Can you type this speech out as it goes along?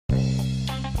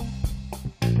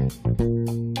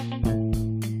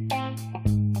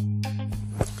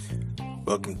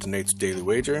Welcome to Nate's Daily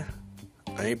Wager.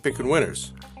 I ain't picking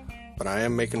winners, but I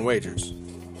am making wagers.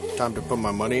 Time to put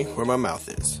my money where my mouth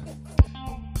is.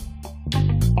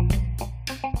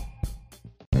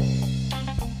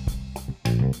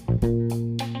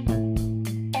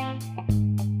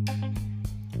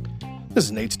 This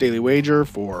is Nate's Daily Wager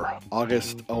for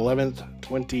August 11th,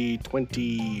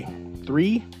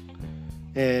 2023.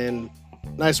 And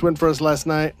nice win for us last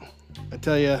night. I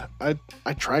tell you, I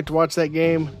tried to watch that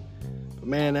game. But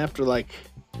man, after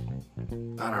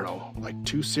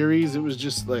two series, it was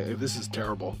just like, this is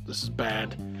terrible. This is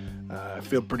bad. I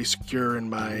feel pretty secure in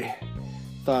my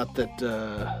thought that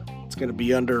it's going to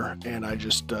be under, and I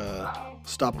just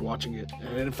stopped watching it.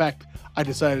 And in fact, I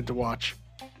decided to watch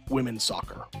women's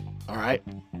soccer. All right,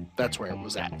 that's where it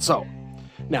was at. So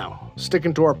now,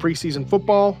 sticking to our preseason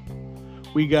football,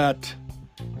 we got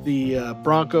the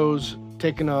Broncos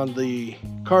taking on the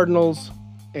Cardinals,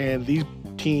 and these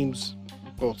teams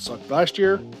both sucked last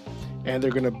year, and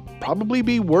they're going to probably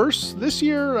be worse this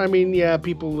year. I mean, yeah,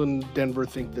 people in Denver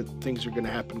think that things are going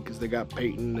to happen because they got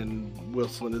Peyton, and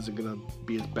Wilson isn't going to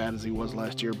be as bad as he was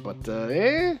last year, but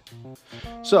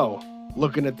So,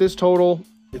 looking at this total,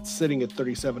 it's sitting at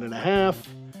 37.5,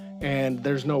 and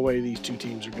there's no way these two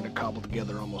teams are going to cobble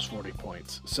together almost 40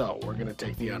 points. So, we're going to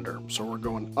take the under. So, we're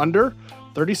going under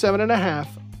 37.5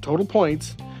 total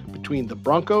points between the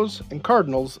Broncos and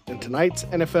Cardinals in tonight's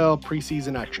NFL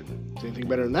preseason action. Is anything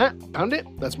better than that? Pound it.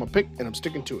 That's my pick, and I'm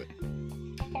sticking to it.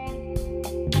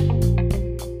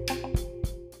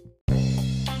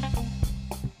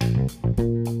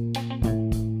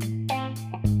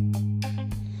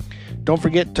 Don't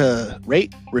forget to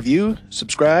rate, review,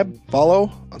 subscribe,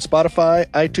 follow on Spotify,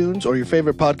 iTunes, or your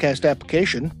favorite podcast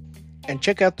application, and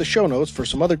check out the show notes for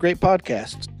some other great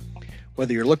podcasts.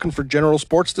 Whether you're looking for general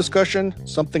sports discussion,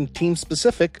 something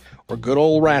team-specific, or good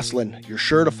old wrestling, you're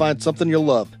sure to find something you'll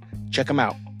love. Check them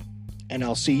out. And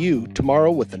I'll see you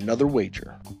tomorrow with another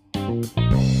wager.